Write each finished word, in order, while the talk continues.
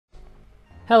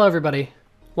Hello everybody,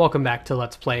 welcome back to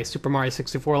Let's Play Super Mario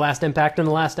 64 Last Impact. In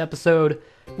the last episode,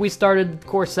 we started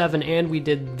Course 7 and we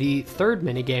did the third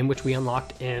minigame, which we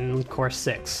unlocked in Course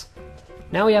 6.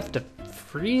 Now we have to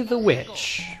free the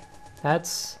witch.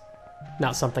 That's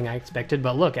not something I expected,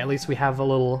 but look, at least we have a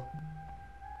little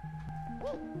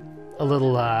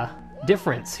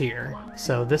difference here.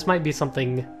 So this might be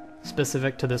something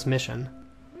specific to this mission.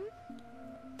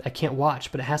 I can't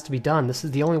watch, but it has to be done. This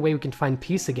is the only way we can find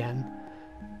peace again.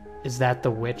 Is that the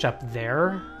witch up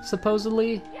there,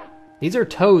 supposedly? These are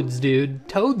toads, dude.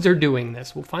 Toads are doing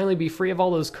this. We'll finally be free of all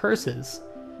those curses.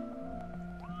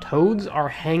 Toads are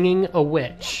hanging a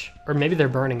witch. Or maybe they're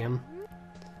burning him.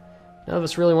 None of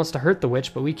us really wants to hurt the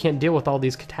witch, but we can't deal with all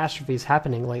these catastrophes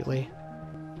happening lately.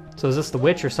 So is this the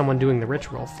witch or someone doing the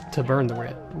ritual to burn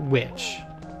the witch?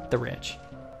 The rich.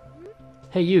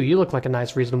 Hey you look like a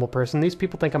nice, reasonable person. These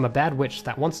people think I'm a bad witch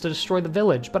that wants to destroy the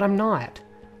village, but I'm not.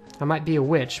 I might be a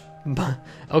witch, but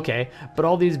okay, but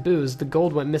all these boos, the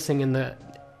gold went missing and the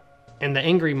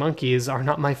angry monkeys are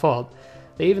not my fault.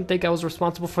 They even think I was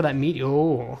responsible for that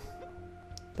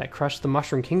that crushed the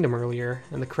Mushroom Kingdom earlier,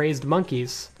 and the crazed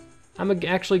monkeys. I'm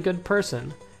actually a good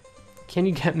person. Can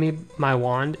you get me my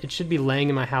wand? It should be laying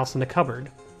in my house in a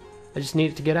cupboard. I just need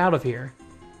it to get out of here.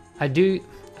 I do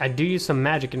use some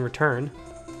magic in return.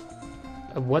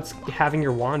 What's having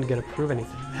your wand gonna prove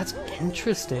anything? That's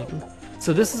interesting.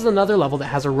 So this is another level that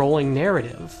has a rolling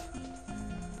narrative.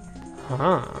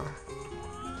 Huh.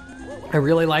 I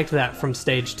really liked that from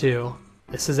stage 2.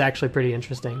 This is actually pretty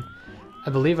interesting. I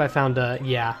believe I found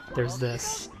yeah, there's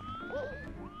this.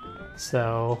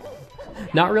 So,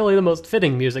 not really the most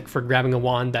fitting music for grabbing a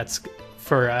wand that's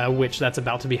for a witch that's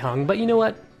about to be hung, but you know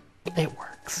what? It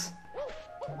works.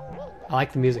 I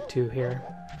like the music too here,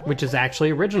 which is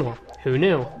actually original. Who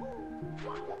knew?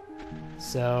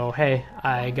 So, hey,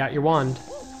 I got your wand.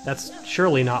 That's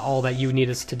surely not all that you need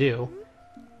us to do.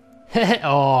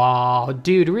 Oh,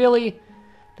 dude, really?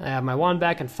 I have my wand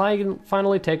back and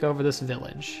finally take over this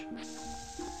village.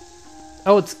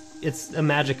 Oh, it's a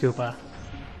Magic Koopa.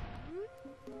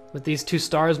 With these 2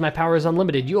 stars, my power is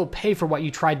unlimited. You will pay for what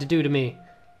you tried to do to me.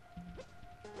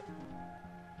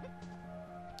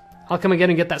 I'll come again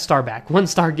and get that star back. 1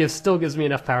 star still gives me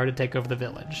enough power to take over the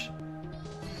village.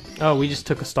 Oh, we just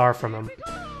took a star from him.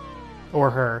 Or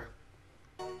her.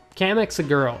 Kamek's a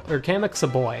girl, or Kamek's a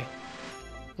boy.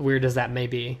 Weird as that may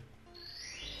be.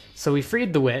 So we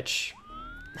freed the witch.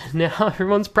 Now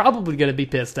everyone's probably gonna be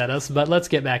pissed at us, but let's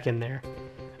get back in there.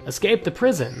 Escape the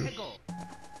prison.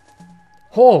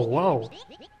 Oh, whoa.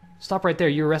 Stop right there,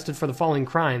 you're arrested for the following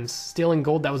crimes. Stealing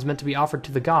gold that was meant to be offered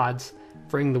to the gods,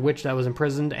 freeing the witch that was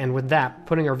imprisoned, and with that,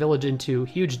 putting our village into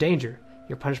huge danger.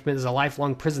 Your punishment is a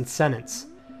lifelong prison sentence.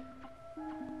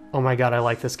 Oh my god, I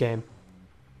like this game.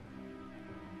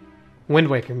 Wind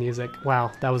Waker music.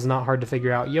 Wow, that was not hard to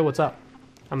figure out. Yo, what's up?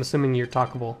 I'm assuming you're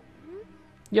talkable.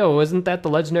 Yo, isn't that the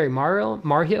legendary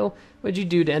Mario? What'd you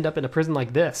do to end up in a prison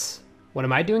like this? What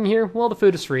am I doing here? Well, the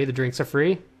food is free, the drinks are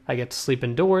free. I get to sleep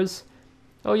indoors.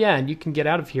 Oh yeah, and you can get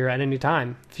out of here at any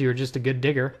time, if you were just a good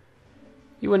digger.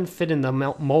 You wouldn't fit in the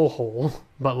mole hole,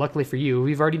 but luckily for you,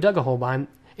 we've already dug a hole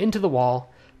into the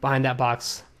wall behind that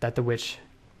box that the witch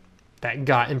that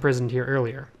got imprisoned here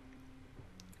earlier.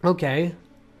 Okay.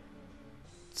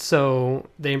 So,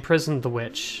 they imprisoned the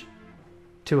witch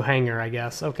to hang her, I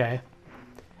guess. Okay.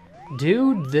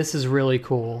 Dude, this is really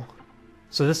cool.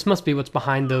 So this must be what's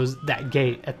behind that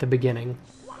gate at the beginning.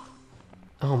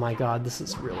 Oh my god, this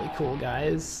is really cool,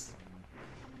 guys.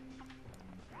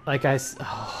 Like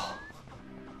oh.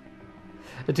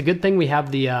 It's a good thing we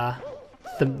have the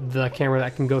camera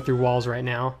that can go through walls right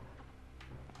now.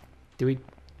 Do we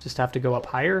just have to go up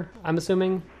higher, I'm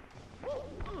assuming?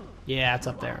 Yeah, it's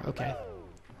up there. Okay.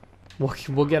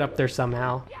 We'll get up there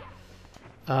somehow.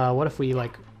 What if we,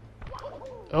 like...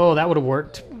 Oh, that would have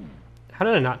worked. How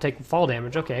did I not take fall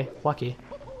damage? Okay, lucky.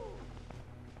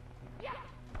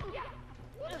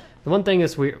 The one thing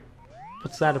is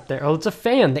what's that up there? Oh, it's a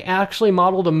fan! They actually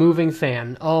modeled a moving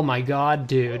fan. Oh my god,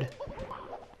 dude.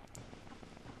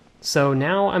 So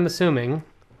now I'm assuming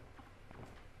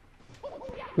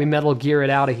we Metal Gear it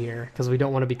out of here, because we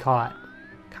don't want to be caught.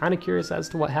 Kind of curious as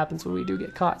to what happens when we do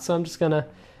get caught, so I'm just gonna...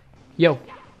 Yo.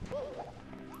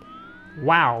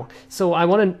 Wow. So I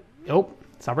want to... Oh,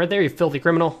 stop right there, you filthy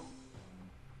criminal.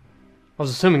 I was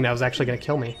assuming that was actually going to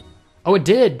kill me. Oh, it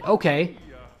did! Okay.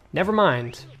 Never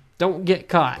mind. Don't get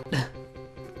caught.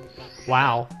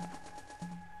 Wow.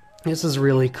 This is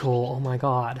really cool. Oh my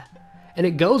god. And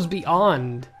it goes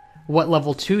beyond what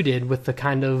level 2 did with the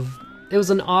kind of... It was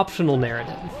an optional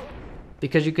narrative.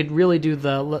 because you could really do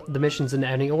the missions in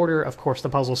any order. Of course, the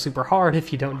puzzle's super hard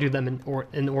if you don't do them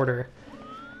in order,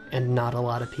 and not a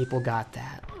lot of people got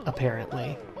that,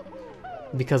 apparently.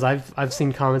 Because I've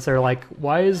seen comments that are like,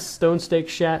 why is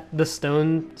the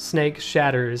Stone Snake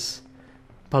Shatters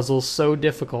puzzle so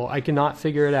difficult? I cannot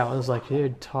figure it out. I was like,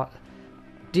 dude,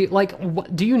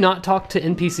 do you not talk to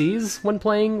NPCs when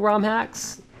playing ROM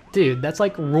hacks? Dude, that's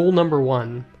like rule number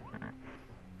 1.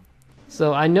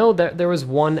 So I know that there was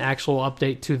one actual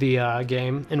update to the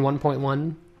game in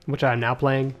 1.1, which I'm now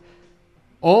playing.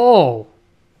 Oh!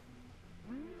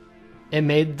 It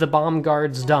made the bomb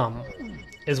guards dumb,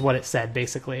 is what it said,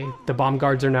 basically. The bomb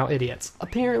guards are now idiots.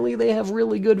 Apparently they have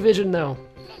really good vision, though.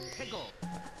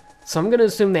 So I'm gonna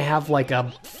assume they have like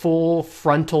a full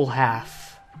frontal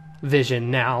half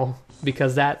vision now,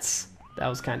 because that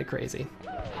was kind of crazy.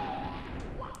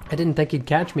 I didn't think he'd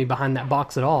catch me behind that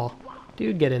box at all.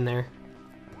 Dude, get in there.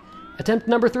 Attempt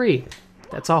number 3.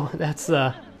 That's all. That's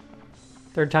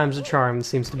third time's a charm.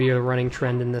 Seems to be a running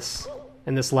trend in this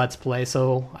Let's Play,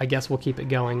 so I guess we'll keep it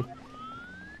going.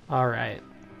 Alright.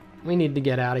 We need to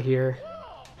get out of here.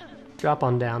 Drop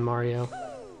on down, Mario.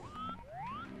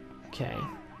 Okay.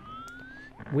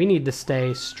 We need to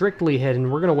stay strictly hidden.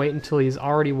 We're gonna wait until he's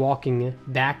already walking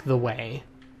back the way.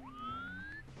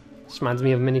 This reminds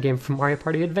me of a minigame from Mario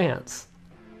Party Advance.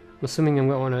 I'm assuming I'm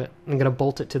gonna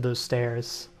bolt it to those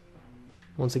stairs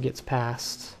once it gets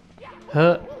past.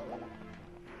 Huh.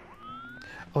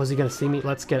 Oh, is he gonna see me?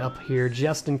 Let's get up here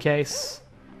just in case.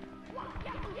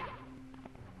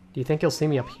 Do you think he'll see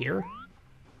me up here?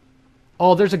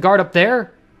 Oh, there's a guard up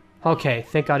there? Okay,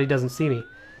 thank God he doesn't see me.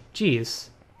 Jeez.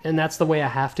 And that's the way I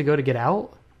have to go to get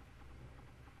out?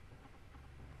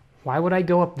 Why would I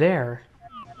go up there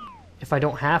if I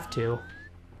don't have to?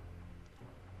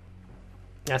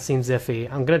 That seems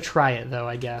iffy. I'm gonna try it though,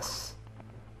 I guess.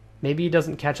 Maybe he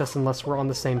doesn't catch us unless we're on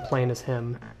the same plane as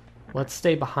him. Let's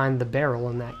stay behind the barrel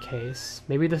in that case.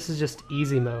 Maybe this is just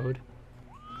easy mode.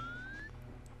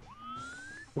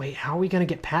 Wait, how are we gonna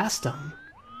get past him?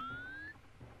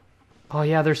 Oh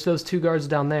yeah, there's those 2 guards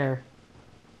down there.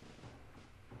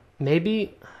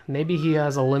 Maybe he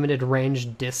has a limited range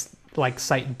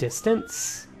sight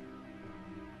distance?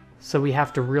 So we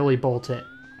have to really bolt it.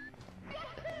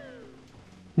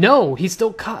 No, he's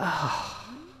still caught.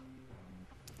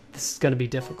 This is gonna be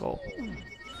difficult.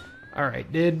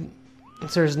 Alright, dude.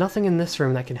 So there's nothing in this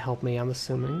room that can help me, I'm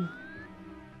assuming.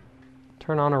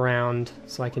 Turn on around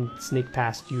so I can sneak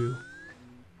past you.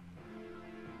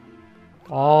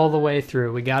 All the way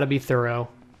through. We gotta be thorough.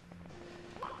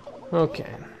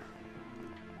 Okay.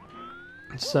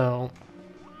 So,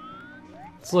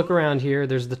 let's look around here.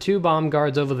 There's the 2 bomb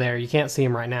guards over there. You can't see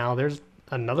them right now. There's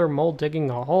another mole digging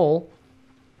a hole.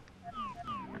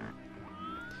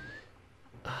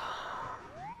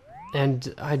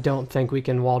 And I don't think we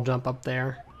can wall jump up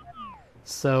there.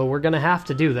 So we're gonna have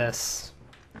to do this.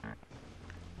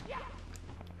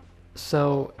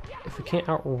 So, if we can't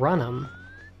outrun him,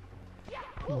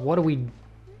 what do we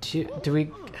do? Do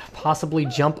we possibly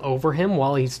jump over him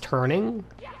while he's turning?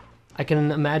 I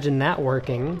can imagine that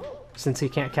working, since he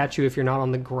can't catch you if you're not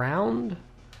on the ground.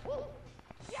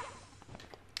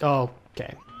 Oh,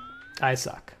 okay. I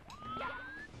suck.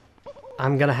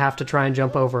 I'm gonna have to try and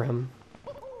jump over him.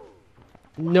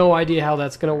 No idea how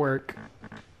that's gonna work,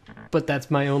 but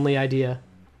that's my only idea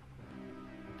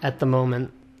at the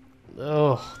moment.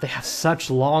 Oh, they have such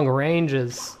long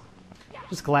ranges.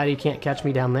 Just glad he can't catch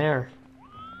me down there.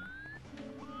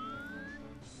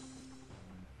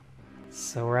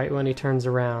 So right when he turns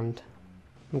around,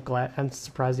 I'm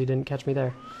surprised he didn't catch me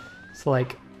there. So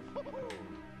like,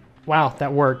 wow,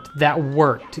 that worked. That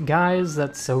worked. Guys,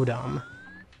 that's so dumb.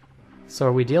 So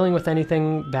are we dealing with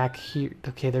anything back here?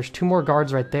 Okay, there's 2 more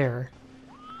guards right there.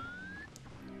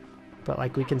 But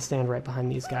like, we can stand right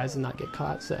behind these guys and not get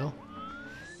caught, so.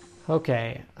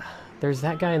 Okay, there's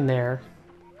that guy in there.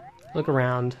 Look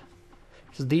around.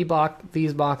 There's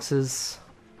these boxes.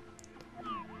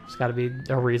 There's gotta be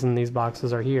a reason these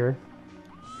boxes are here.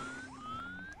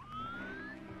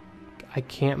 I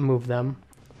can't move them.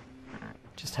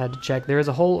 Just had to check. There is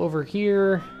a hole over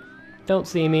here. Don't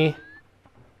see me.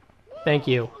 Thank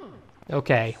you.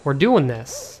 Okay, we're doing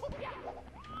this.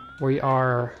 We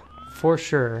are for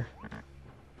sure.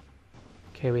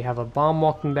 Okay, we have a bomb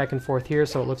walking back and forth here,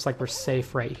 so it looks like we're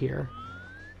safe right here.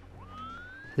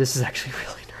 This is actually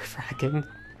really nerve-wracking.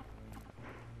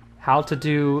 How to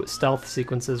do stealth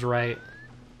sequences right.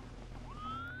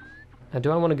 Now,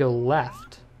 do I want to go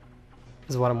left?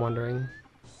 Is what I'm wondering.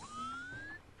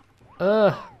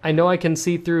 I know I can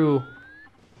see through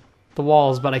the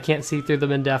walls, but I can't see through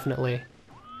them indefinitely.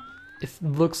 It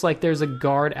looks like there's a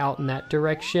guard out in that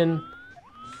direction.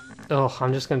 Oh,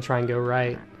 I'm just gonna try and go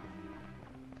right.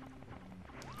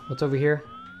 What's over here?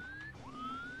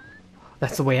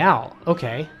 That's the way out.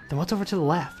 Okay, then what's over to the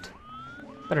left?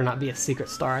 Better not be a secret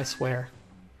star, I swear.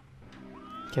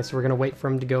 Okay, so we're gonna wait for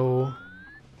him to go...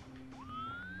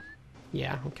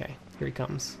 Yeah, okay, here he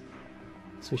comes.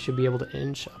 So we should be able to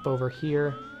inch up over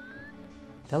here.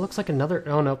 That looks like another...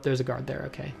 Oh, nope, there's a guard there,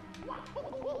 okay.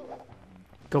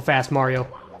 Go fast, Mario.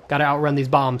 Gotta outrun these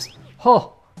bombs.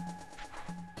 Oh!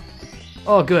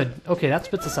 Oh, good. Okay, that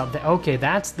spits us up. Okay,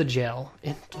 that's the jail.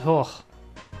 Oh.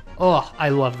 Oh, I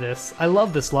love this. I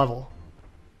love this level.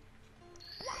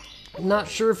 I'm not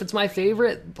sure if it's my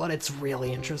favorite, but it's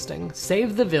really interesting.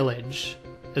 Save the village.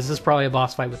 This is probably a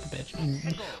boss fight with the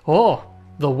bitch. Oh,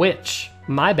 the witch.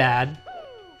 My bad.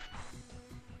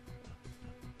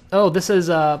 Oh, this is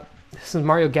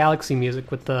Mario Galaxy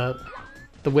music with the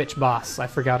witch boss. I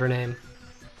forgot her name.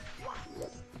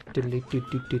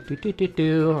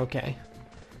 Okay.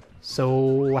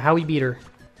 So, how we beat her?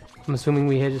 I'm assuming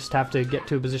we just have to get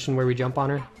to a position where we jump on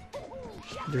her.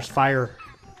 There's fire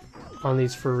on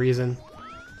these for a reason.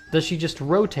 Does she just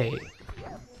rotate?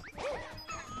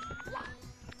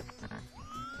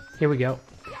 Here we go.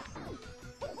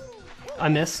 I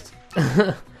missed.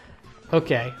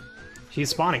 Okay.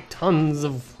 She's spawning tons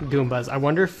of Goombas. I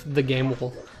wonder if the game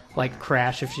will, like,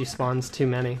 crash if she spawns too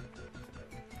many.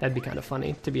 That'd be kind of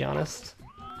funny, to be honest.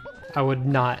 I would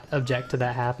not object to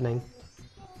that happening.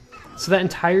 So that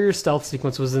entire stealth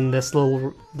sequence was in this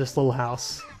little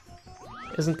house.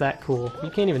 Isn't that cool? You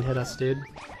can't even hit us, dude.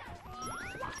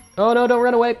 Oh no, don't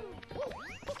run away!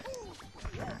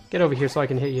 Get over here so I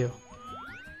can hit you.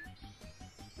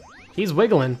 He's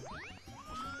wiggling.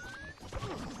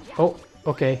 Oh,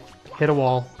 okay. Hit a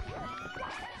wall.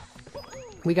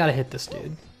 We gotta hit this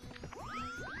dude.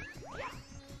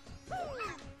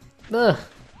 Ugh.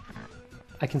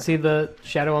 I can see the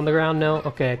shadow on the ground? No?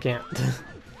 Okay, I can't.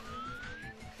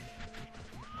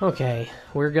 Okay,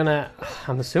 we're gonna...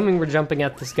 I'm assuming we're jumping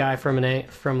at this guy from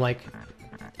like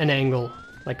an angle,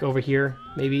 like over here.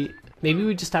 Maybe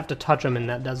we just have to touch him and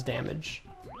that does damage.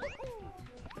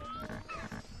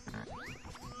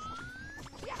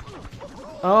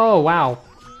 Oh, wow.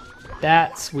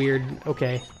 That's weird.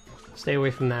 Okay, stay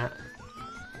away from that.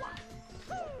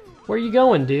 Where are you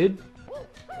going, dude?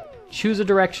 Choose a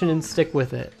direction and stick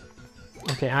with it.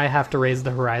 Okay, I have to raise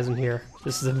the horizon here.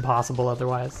 This is impossible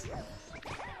otherwise.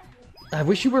 I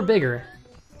wish you were bigger.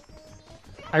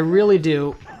 I really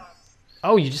do.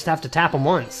 Oh, you just have to tap them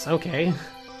once. Okay,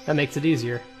 that makes it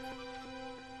easier.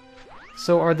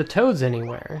 So are the toads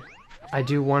anywhere? I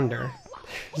do wonder.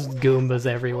 There's Goombas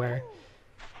everywhere.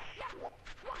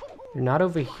 You're not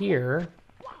over here.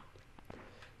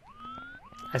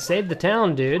 I saved the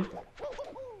town, dude.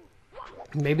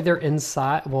 Maybe they're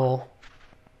inside. Well,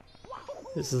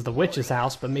 this is the witch's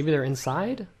house, but maybe they're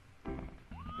inside?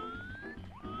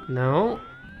 No?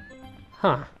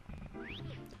 Huh.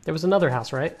 There was another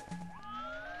house, right?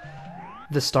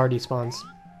 The star despawns.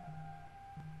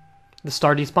 The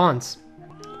star despawns.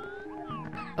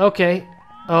 Okay.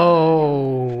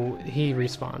 Oh, he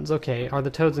respawns. Okay, are the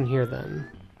toads in here then?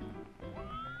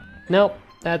 Nope,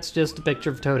 that's just a picture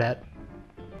of Toadette.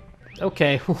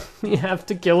 Okay, we have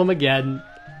to kill him again.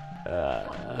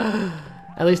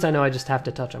 At least I know I just have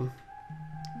to touch him.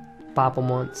 Bop him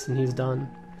once and he's done.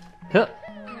 Huh.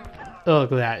 Oh,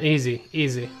 look at that. Easy,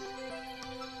 easy.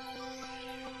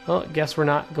 Well, guess we're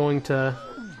not going to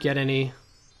get any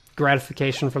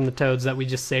gratification from the toads that we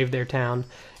just saved their town.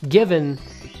 Given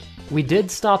we did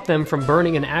stop them from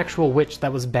burning an actual witch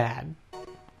that was bad.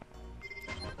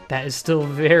 That is still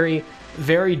very,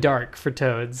 very dark for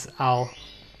toads. I'll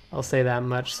say that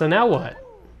much. So now what?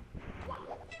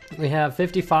 We have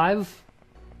 55.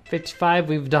 55,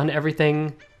 we've done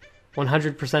everything,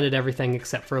 100%ed everything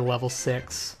except for level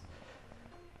 6.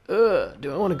 Do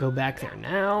I want to go back there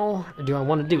now? Or do I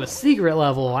want to do a secret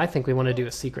level? I think we want to do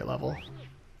a secret level.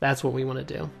 That's what we want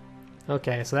to do.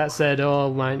 Okay, so that said,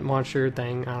 oh, my monster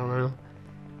thing, I don't know.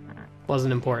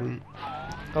 Wasn't important.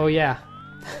 Oh yeah.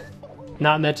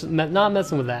 Not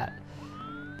messing with that.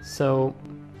 So,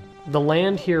 the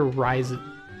land here rises.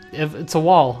 If it's a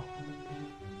wall.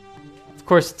 Of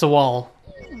course it's a wall.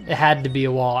 It had to be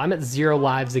a wall. I'm at 0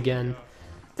 lives again.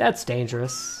 That's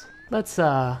dangerous. Let's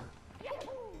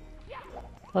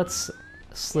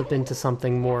slip into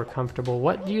something more comfortable.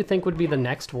 What do you think would be the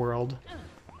next world?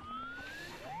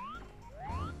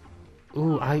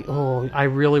 Ooh, I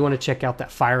really want to check out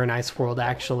that Fire and Ice world,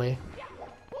 actually.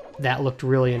 That looked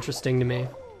really interesting to me.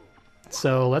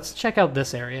 So let's check out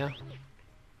this area.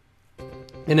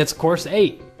 And it's course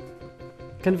 8.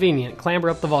 Convenient. Clamber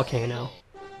up the volcano.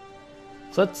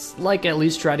 So let's, like, at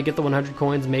least try to get the 100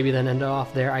 coins, maybe then end it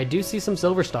off there. I do see some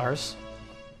silver stars.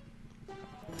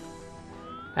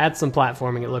 Add some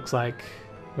platforming, it looks like.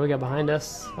 What do we got behind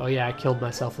us? Oh yeah, I killed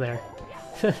myself there.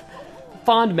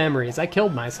 Fond memories. I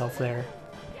killed myself there.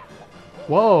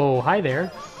 Whoa, hi there.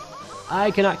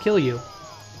 I cannot kill you.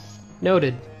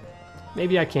 Noted.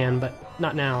 Maybe I can, but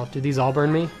not now. Do these all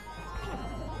burn me?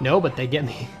 No, but they get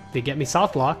me. They get me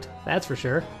soft locked. That's for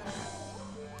sure.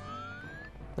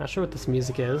 Not sure what this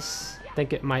music is. I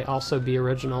think it might also be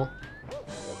original.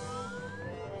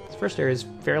 This first area is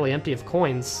fairly empty of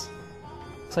coins.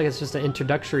 Looks like it's just an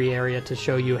introductory area to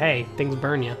show you, hey, things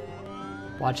burn you.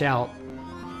 Watch out.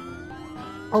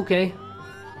 Okay.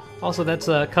 Also, that's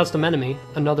a custom enemy.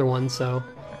 Another one, so...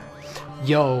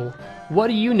 Yo, what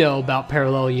do you know about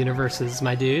parallel universes,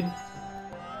 my dude?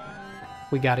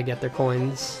 We gotta get their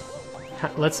coins.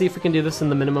 Let's see if we can do this in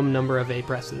the minimum number of A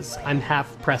presses. I'm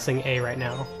half pressing A right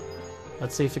now.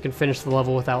 Let's see if we can finish the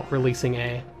level without releasing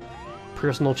A.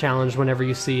 Personal challenge whenever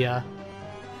you see a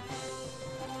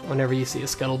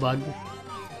scuttlebug.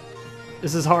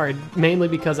 This is hard, mainly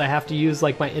because I have to use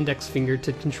like my index finger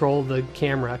to control the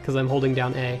camera because I'm holding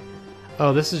down A.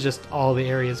 Oh, this is just all the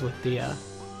areas with the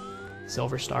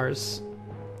silver stars.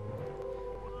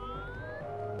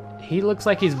 He looks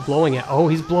like he's blowing it. Oh,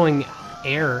 he's blowing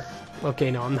air.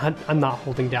 Okay, no, I'm not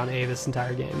holding down A this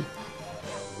entire game.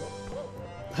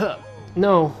 Huh.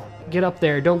 No, get up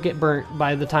there. Don't get burnt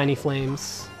by the tiny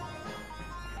flames.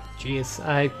 Jeez,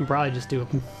 I can probably just do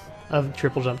a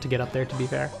triple jump to get up there, to be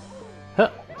fair.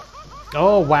 Huh.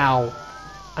 Oh, wow.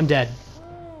 I'm dead.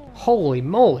 Holy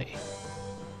moly.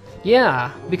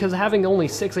 Yeah, because having only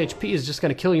 6 HP is just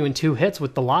going to kill you in 2 hits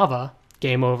with the lava.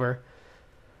 Game over.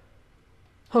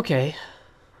 Okay.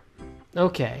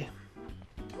 Okay.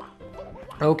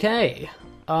 Okay.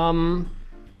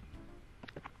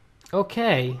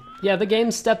 Okay. Yeah, the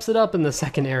game steps it up in the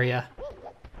second area.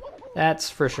 That's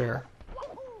for sure.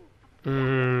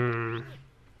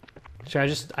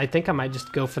 Should I think I might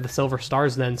just go for the silver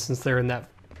stars then, since they're in that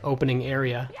opening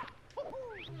area.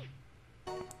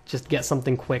 Just get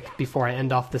something quick before I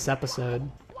end off this episode,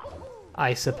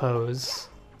 I suppose.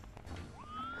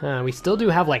 We still do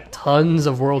have like tons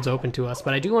of worlds open to us,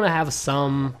 but I do want to have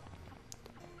some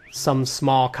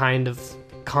small kind of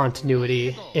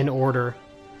continuity in order.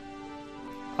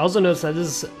 I also noticed that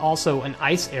this is also an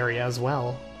ice area as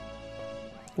well.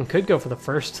 We could go for the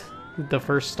first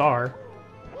star.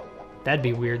 That'd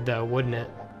be weird though, wouldn't it?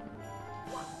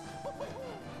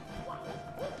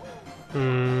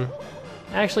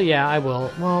 Actually, yeah, I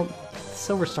will. Well, the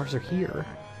silver stars are here.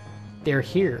 They're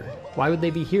here. Why would they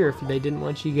be here if they didn't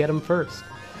want you to get them first?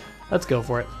 Let's go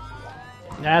for it.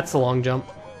 That's a long jump.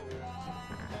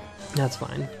 That's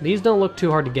fine. These don't look too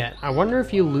hard to get. I wonder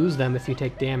if you lose them if you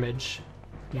take damage.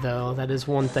 Though, that is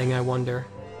one thing I wonder.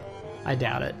 I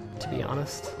doubt it, to be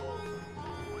honest.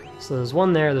 So there's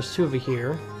one there, there's 2 over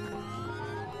here.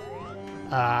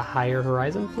 Higher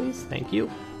horizon, please? Thank you.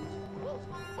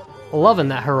 Loving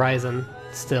that horizon,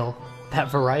 still. That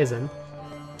Verizon.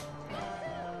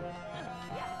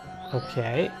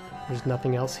 Okay, there's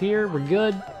nothing else here, we're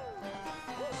good.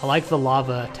 I like the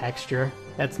lava texture,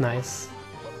 that's nice.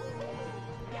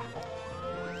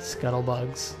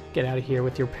 Scuttlebugs, get out of here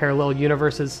with your parallel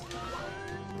universes.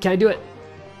 Can I do it?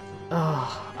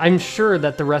 Oh, I'm sure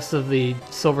that the rest of the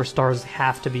silver stars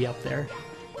have to be up there.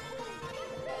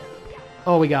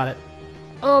 Oh, we got it.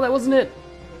 Oh, that wasn't it.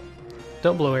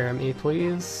 Don't blow air at me,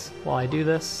 please, while I do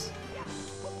this.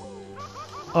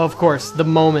 Oh, of course, the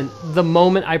moment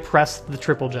I press the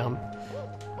triple jump.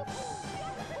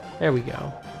 There we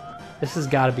go. This has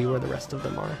got to be where the rest of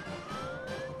them are.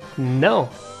 No.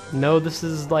 No, this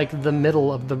is like the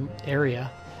middle of the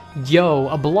area. Yo,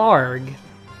 a blarg.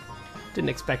 Didn't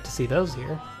expect to see those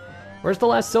here. Where's the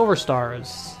last silver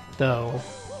stars, though?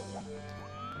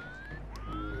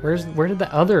 Where did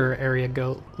the other area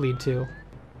lead to?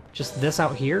 Just this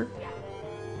out here?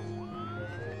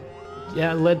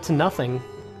 Yeah, it led to nothing.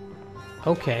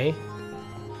 Okay.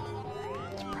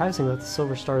 Surprising that the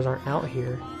silver stars aren't out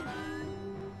here.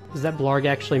 Is that blarg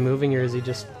actually moving, or is he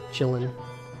just chilling?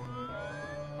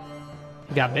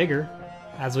 He got bigger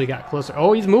as we got closer.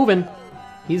 Oh, he's moving!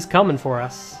 He's coming for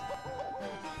us.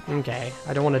 Okay,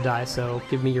 I don't want to die, so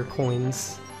give me your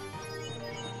coins.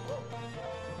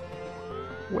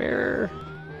 Where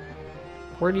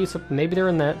do you... Maybe they're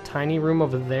in that tiny room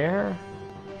over there?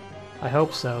 I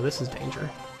hope so. This is danger.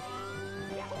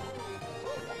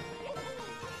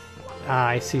 Ah,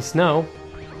 I see snow.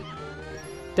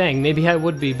 Dang, maybe I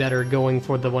would be better going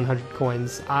for the 100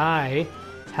 coins. I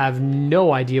have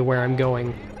no idea where I'm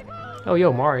going. Oh,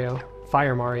 yo, Mario.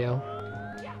 Fire Mario.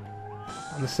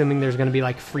 I'm assuming there's gonna be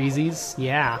like freezies.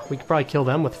 Yeah, we could probably kill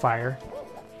them with fire.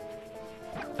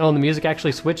 Oh, and the music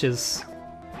actually switches.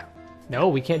 No,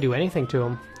 we can't do anything to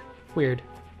them. Weird.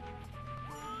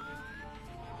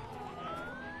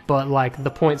 But like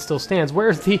the point still stands. Where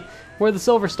are the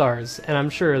silver stars? And I'm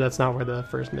sure that's not where the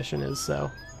first mission is, so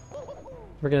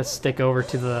we're gonna stick over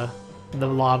to the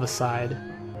lava side.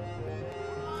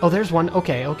 Oh, there's one.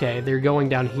 Okay, they're going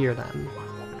down here then.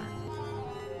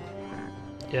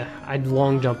 Yeah, I'd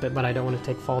long jump it, but I don't want to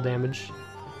take fall damage.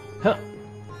 Huh.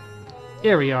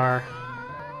 Here we are.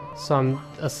 So I'm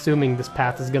assuming this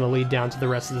path is gonna lead down to the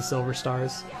rest of the silver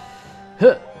stars.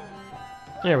 Huh.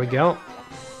 There we go.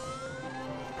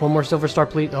 One more silver star,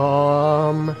 please.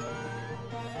 Don't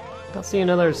see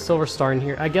another silver star in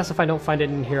here. I guess if I don't find it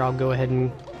in here, I'll go ahead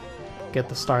and get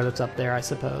the star that's up there, I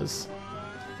suppose.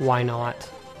 Why not?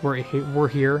 We're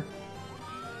here.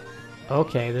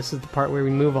 Okay, this is the part where we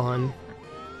move on.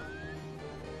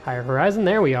 Higher horizon,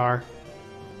 there we are.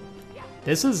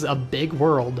 This is a big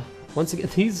world. Once again,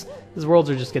 these worlds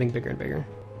are just getting bigger and bigger.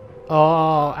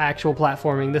 Oh, actual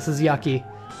platforming. This is yucky.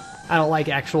 I don't like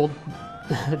actual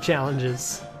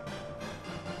challenges.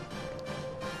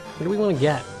 What do we want to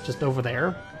get? Just over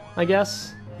there, I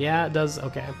guess? Yeah, it does.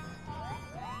 Okay.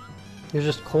 There's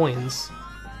just coins.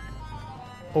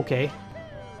 Okay.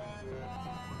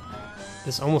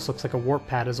 This almost looks like a warp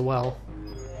pad as well.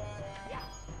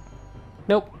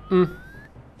 Nope.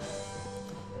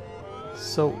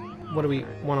 So, what do we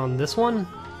want on this one?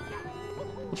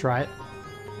 We'll try it.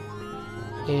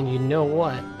 And you know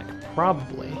what? I could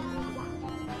probably...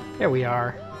 There we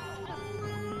are.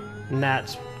 And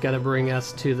that's gonna bring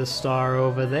us to the star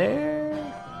over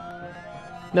there.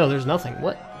 No, there's nothing.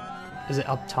 What? Is it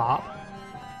up top?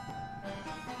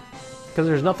 Because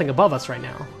there's nothing above us right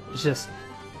now. It's just...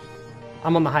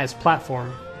 I'm on the highest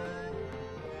platform.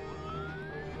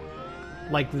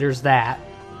 Like, there's that.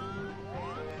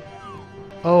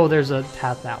 Oh, there's a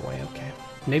path that way. Okay.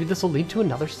 Maybe this will lead to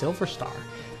another silver star.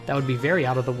 That would be very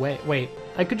out of the way. Wait,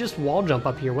 I could just wall jump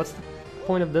up here. What's the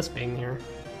point of this being here?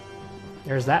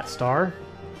 There's that star.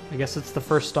 I guess it's the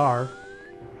first star.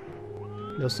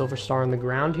 No silver star on the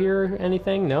ground here?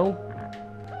 Anything? No?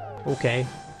 Okay.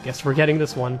 Guess we're getting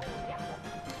this one.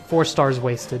 4 stars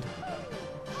wasted.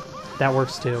 That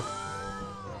works too.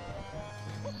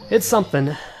 It's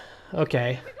something.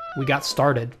 Okay. We got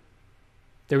started.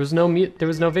 There was no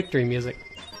victory music.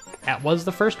 That was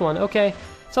the first one. Okay.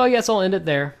 So I guess I'll end it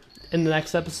there. In the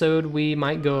next episode, we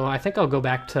might go... I think I'll go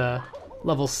back to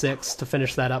level 6 to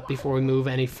finish that up before we move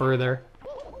any further.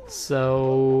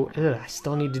 So... I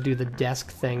still need to do the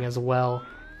desk thing as well.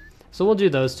 So we'll do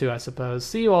those two, I suppose.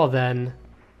 See you all then.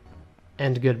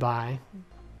 And goodbye.